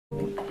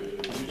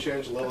Did you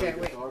change the level of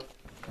your guitar?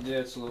 Yeah,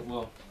 it's a little,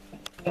 well.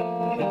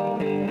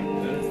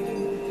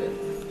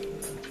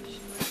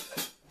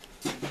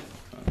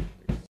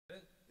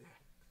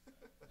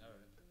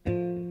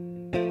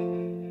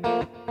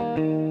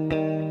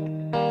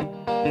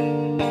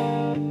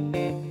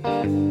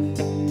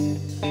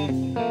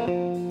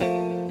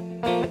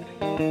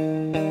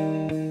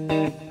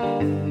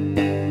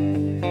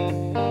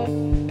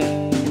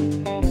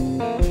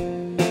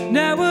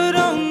 Now I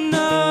don't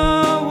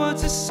know what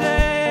to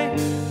say.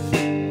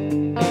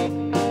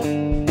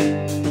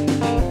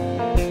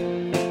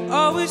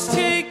 Always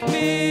take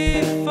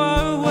me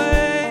far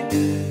away,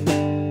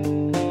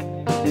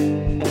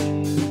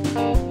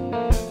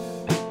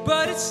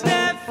 but it's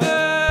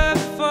never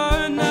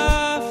far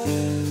enough.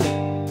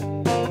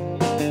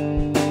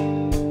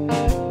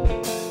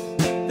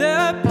 There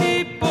are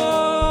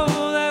people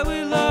that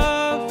we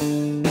love,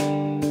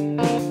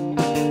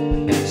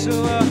 so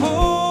I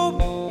hold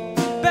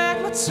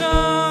back my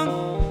tongue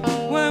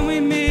when we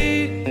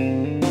meet,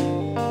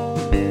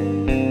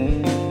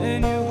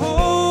 and you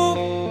hold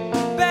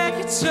back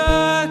your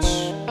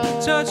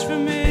touch for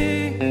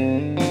me.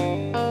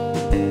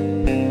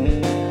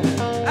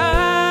 I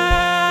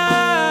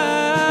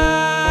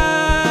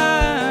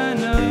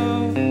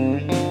know.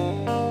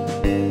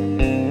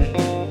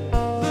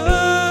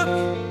 Look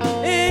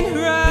in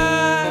your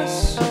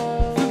eyes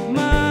of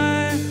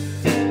mine.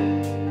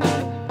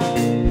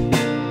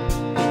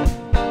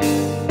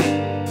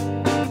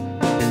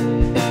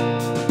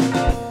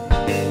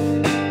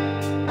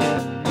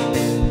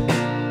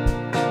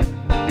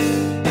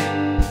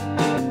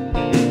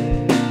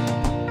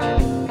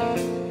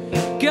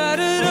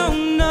 Gotta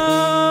don't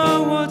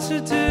know what to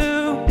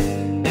do.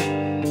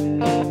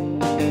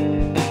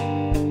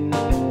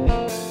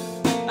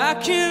 I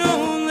can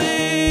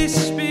only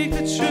speak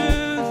the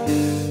truth.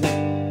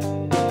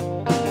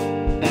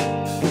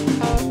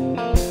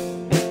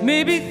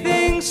 Maybe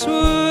things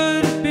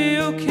would be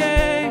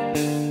okay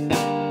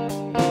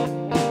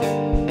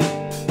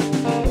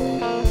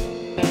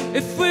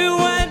if we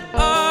went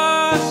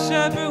our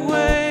separate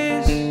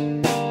ways.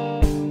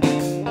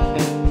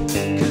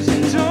 'Cause I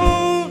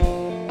don't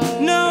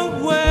know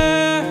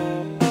where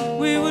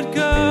we would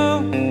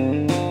go.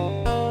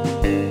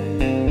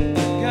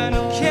 Got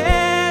no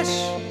cash,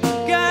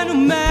 got no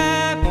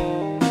map,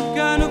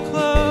 got no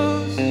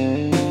clothes.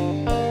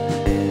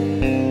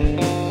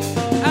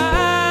 I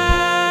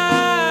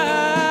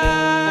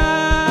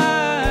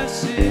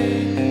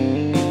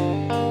see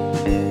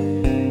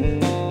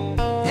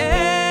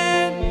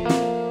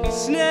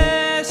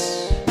endlessness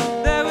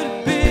that would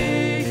be.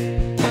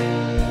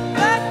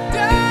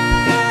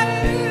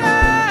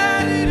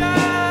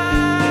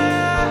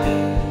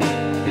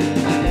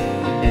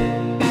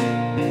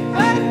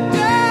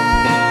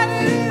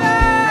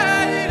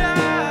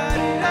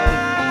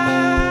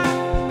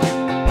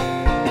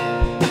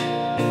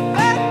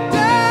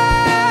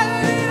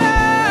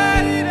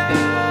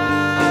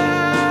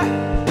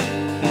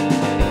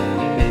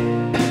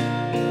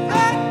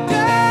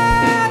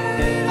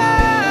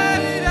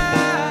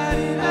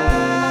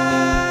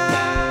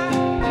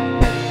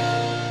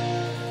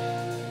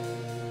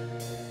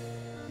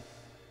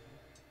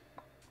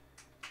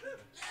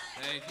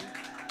 Thank you.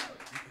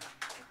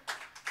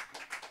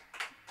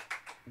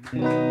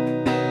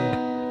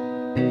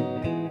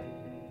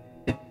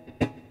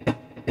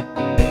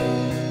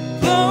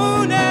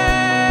 Blown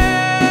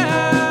out,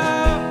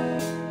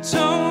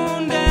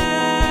 toned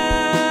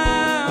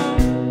down,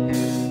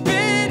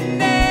 bitten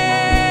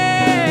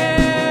nails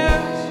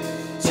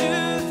to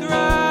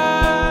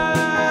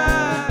thrive,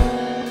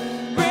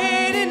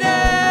 raining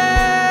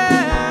out,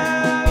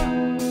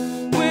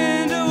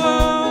 window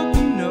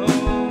open, no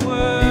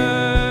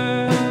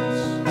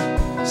words,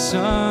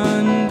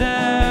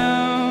 sundown,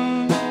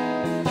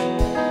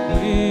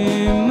 we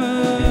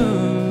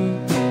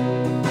move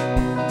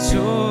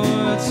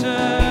towards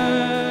her.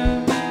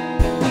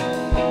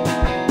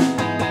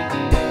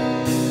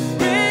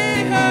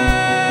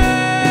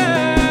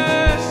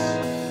 Rehearse,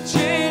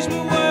 change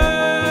my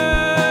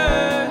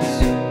words,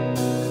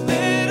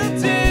 little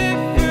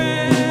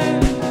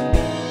different.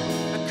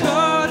 I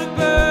caught a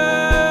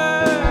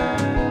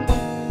bird,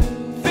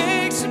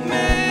 fake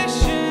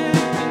submission,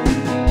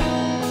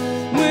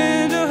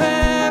 window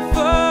half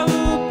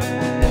open.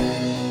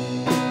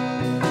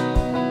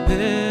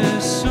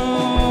 This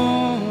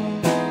song,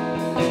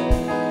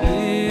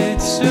 it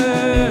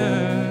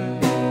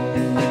turns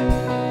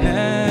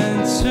and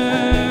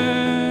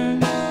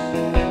turns,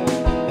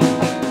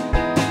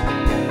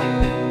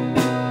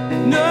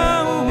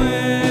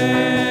 knowing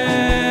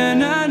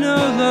I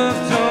know love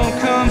don't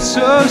come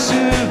so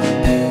soon.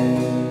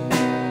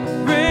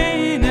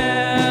 Rain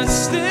out,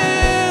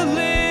 still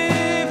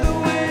leave the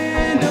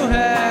window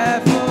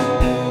half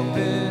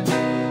open,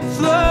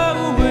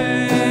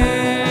 flowing,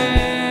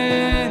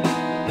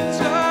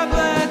 dark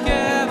like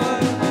ever.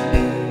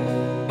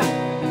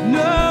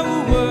 No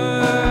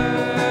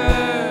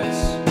words,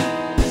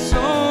 it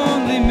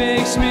only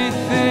makes me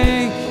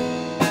think.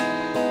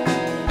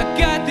 I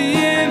got the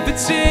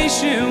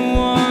invitation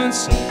once,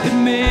 it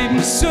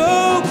me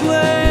so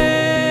glad.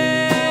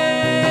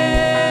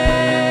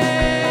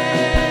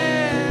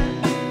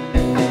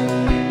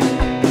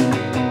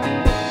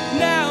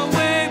 Now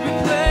we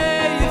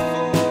replay it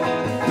for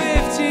the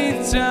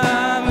 15th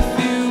time, a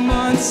few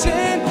months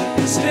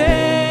instead.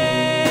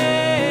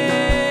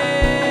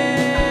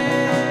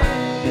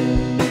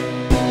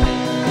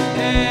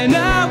 And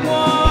I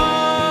want,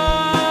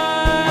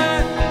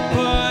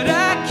 but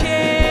I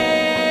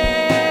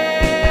can't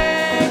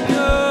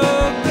go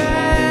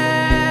back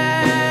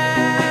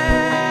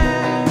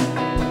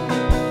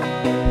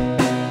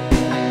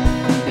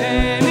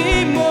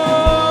anymore,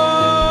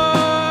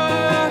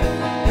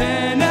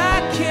 and I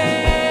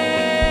can't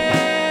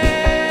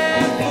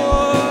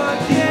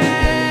forget.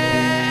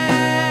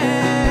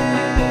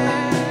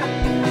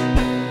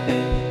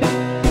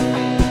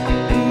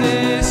 And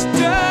this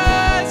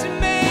doesn't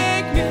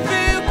make me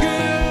feel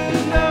good,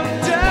 no, it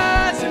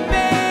doesn't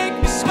make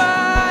me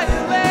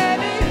smile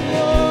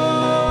anymore.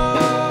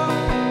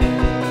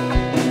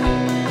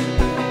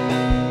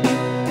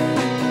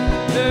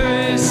 There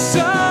is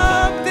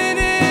something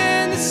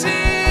in the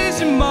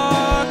season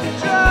marking,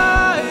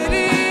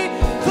 drawing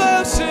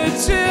closer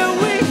till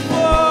we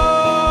fall.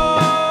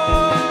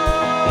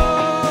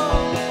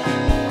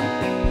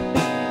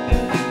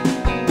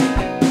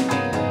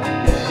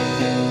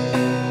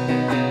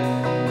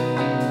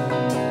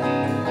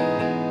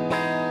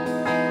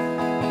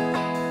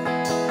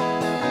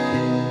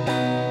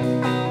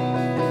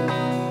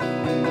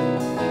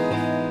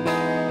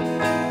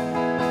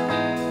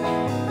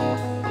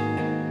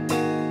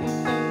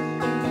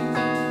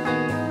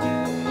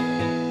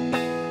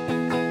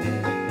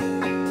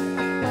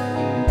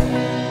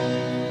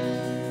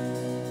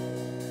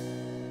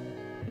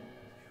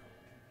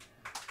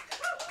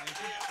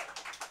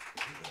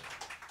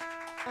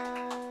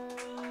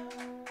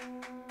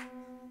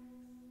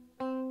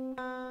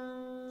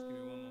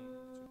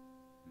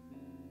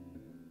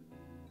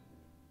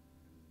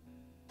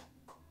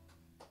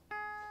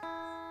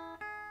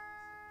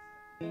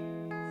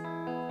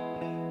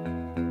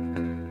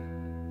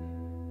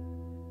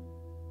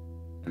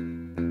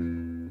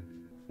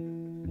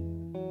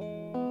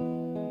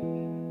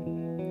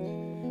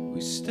 We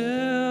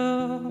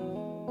still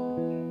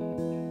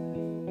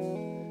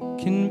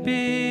can be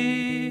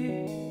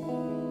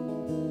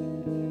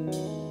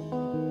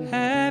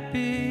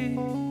happy,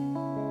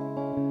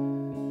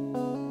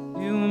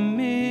 you and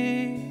me.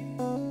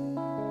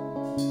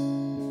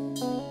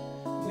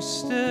 We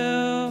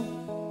still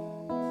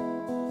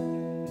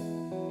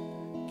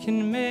can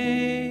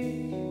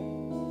make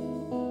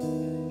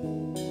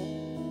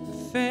a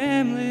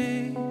family.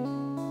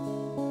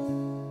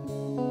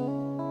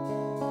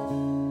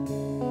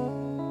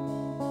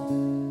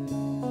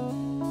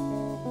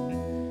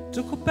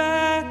 Don't go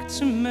back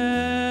to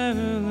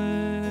Maryland.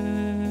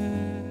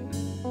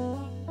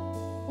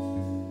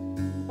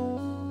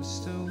 I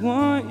still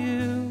want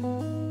you,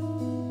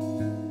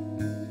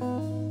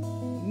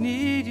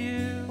 need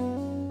you.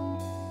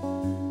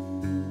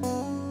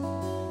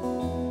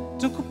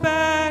 Don't go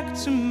back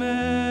to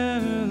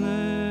Maryland,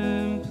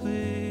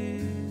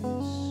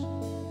 please.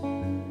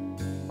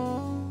 I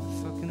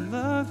fucking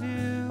love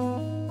you,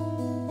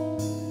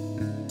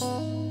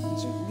 and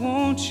it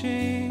won't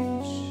change.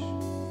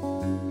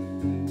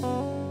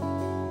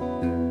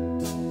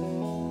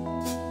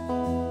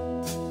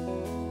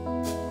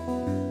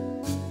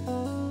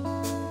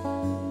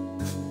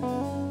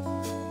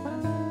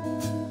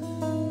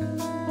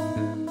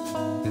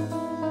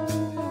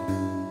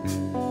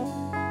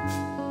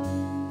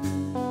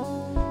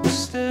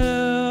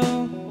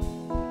 Still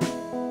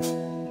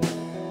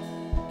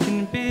can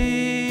be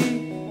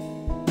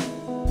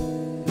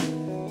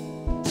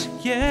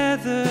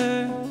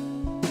together.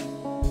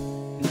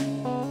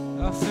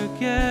 I'll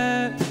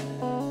forget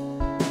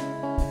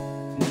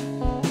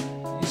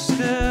you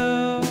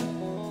still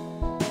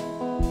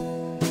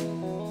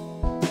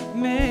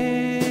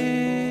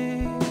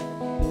make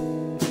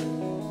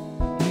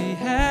me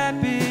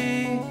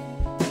happy.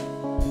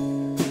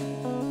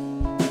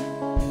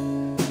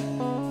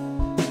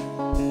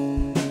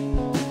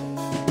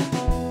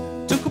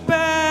 Don't go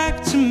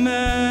back to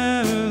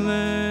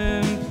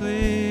Maryland,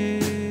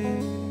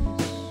 please.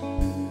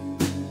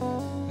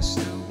 I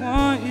still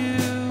want you,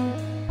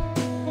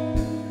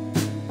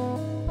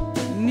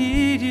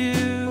 need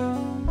you.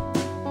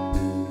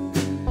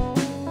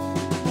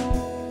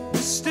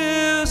 There's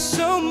still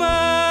so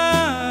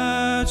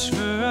much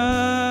for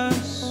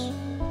us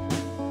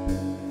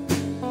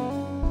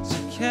to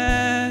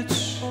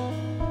catch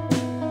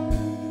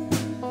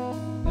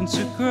and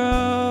to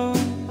grow.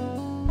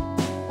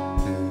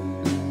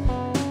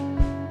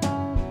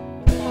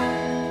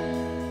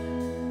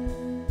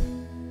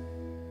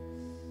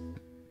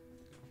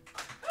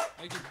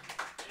 Thank you.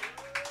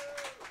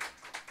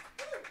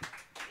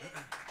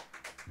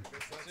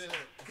 That's it.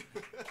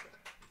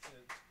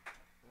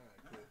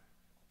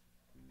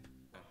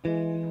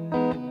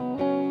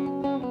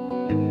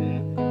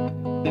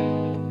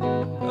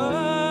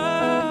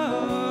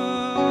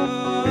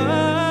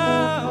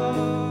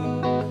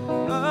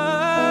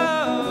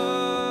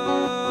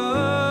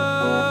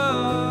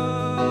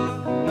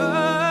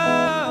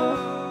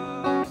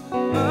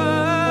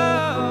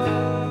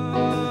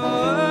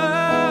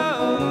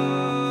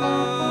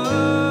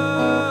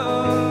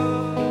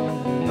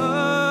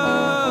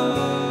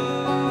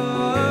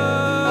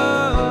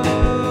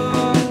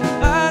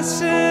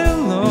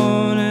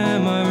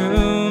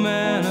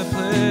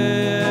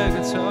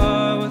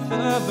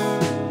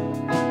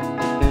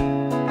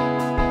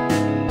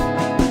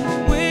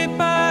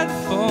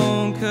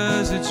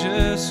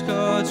 just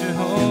called you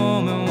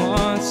home and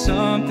want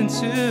something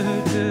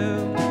to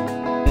do.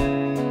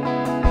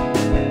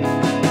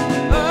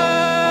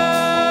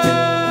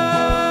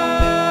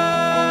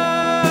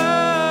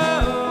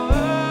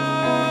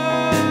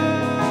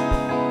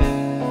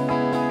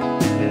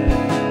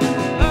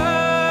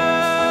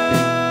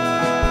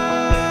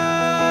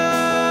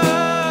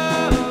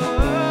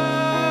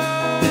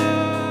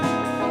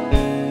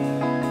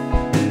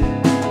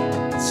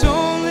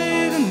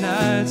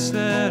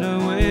 That I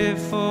wait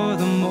for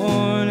the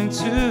morning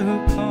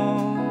to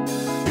come.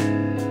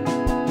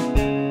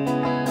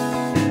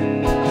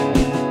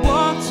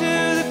 Walk to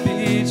the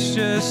beach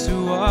just to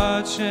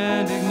watch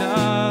and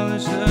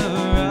acknowledge the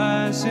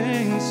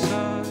rising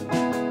sun.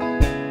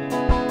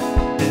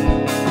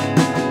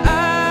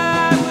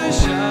 I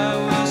wish I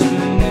was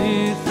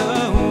beneath the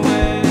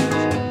waves,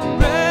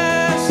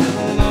 rest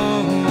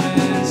alone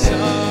in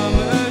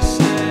summer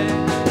stay.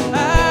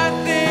 I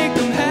think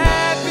I'm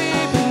happy,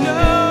 but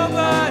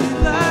nobody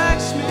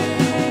likes me.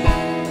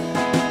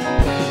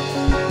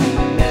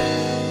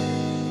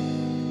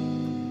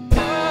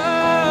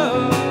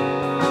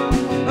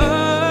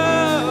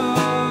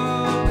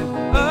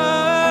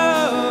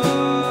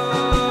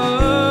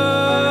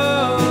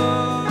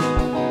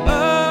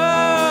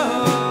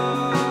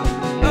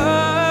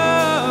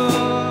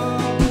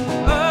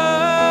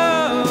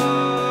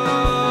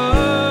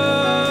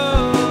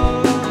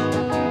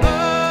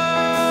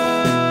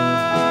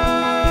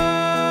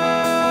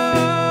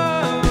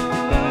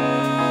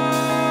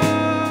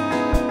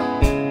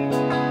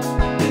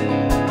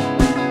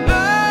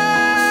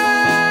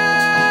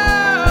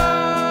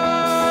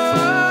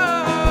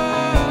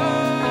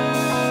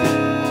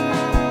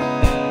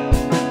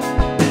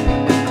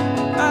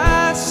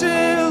 I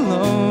sit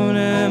alone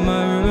in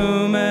my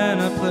room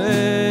and I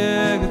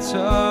play a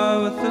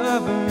guitar with a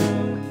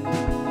broom.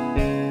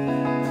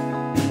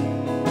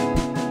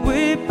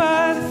 Wait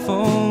by the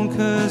phone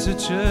 'cause I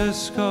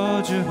just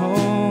called you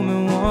home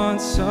and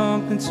want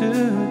something to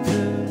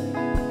do.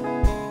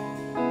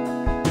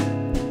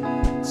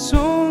 It's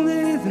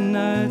only the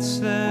nights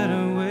that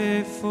I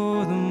wait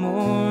for the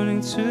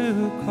morning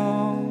to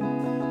come.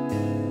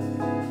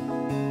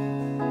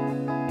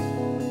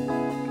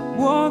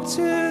 Walk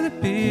to the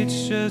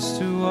beach just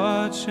to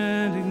watch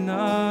and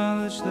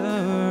acknowledge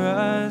the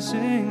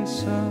rising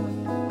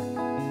sun.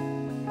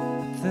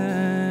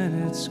 Then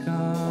it's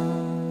gone.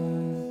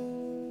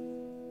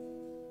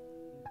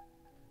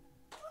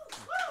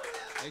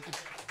 Thank you.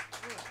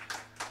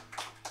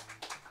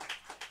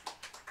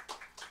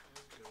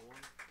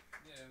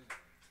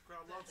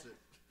 Crowd loves it.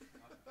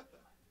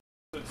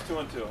 It's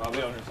 2-2. I'll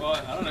be honest. Well, I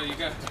don't know. You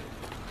got.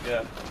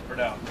 Yeah, we're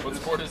down. What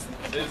sport is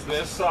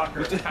this?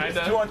 Soccer. Kinda. It's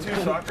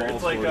 2-on-2 soccer.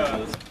 It's like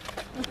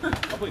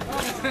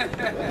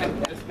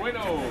It's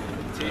bueno.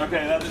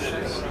 Okay, that's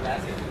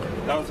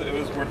it. It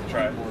was worth a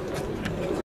try.